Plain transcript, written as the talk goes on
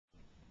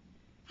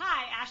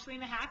Ashley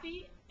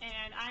Mahaffey,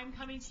 and I'm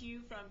coming to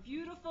you from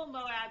beautiful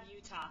Moab,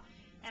 Utah.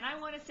 And I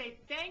want to say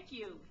thank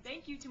you.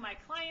 Thank you to my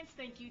clients.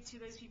 Thank you to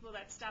those people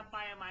that stop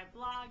by on my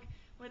blog.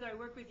 Whether I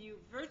work with you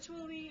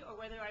virtually or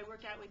whether I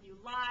work out with you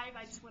live,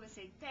 I just want to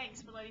say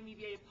thanks for letting me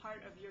be a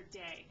part of your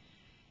day.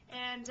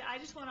 And I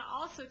just want to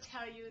also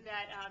tell you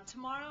that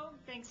tomorrow,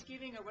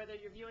 Thanksgiving, or whether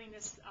you're viewing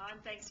this on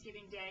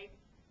Thanksgiving Day,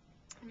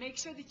 make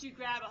sure that you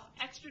grab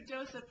an extra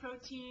dose of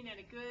protein and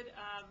a good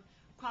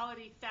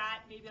quality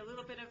fat, maybe a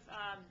little bit of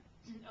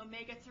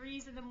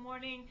omega-3s in the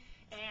morning,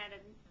 and a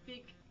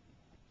big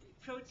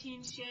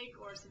protein shake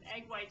or some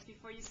egg whites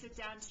before you sit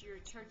down to your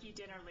turkey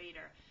dinner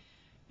later.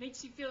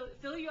 Makes you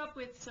fill you up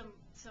with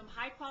some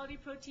high-quality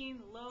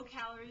protein, low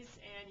calories,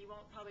 and you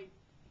won't probably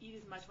eat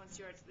as much once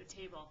you're at the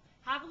table.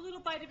 Have a little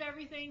bite of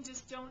everything,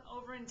 just don't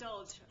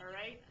overindulge, all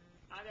right?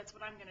 That's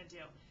what I'm going to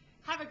do.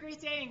 Have a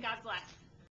great day, and God bless.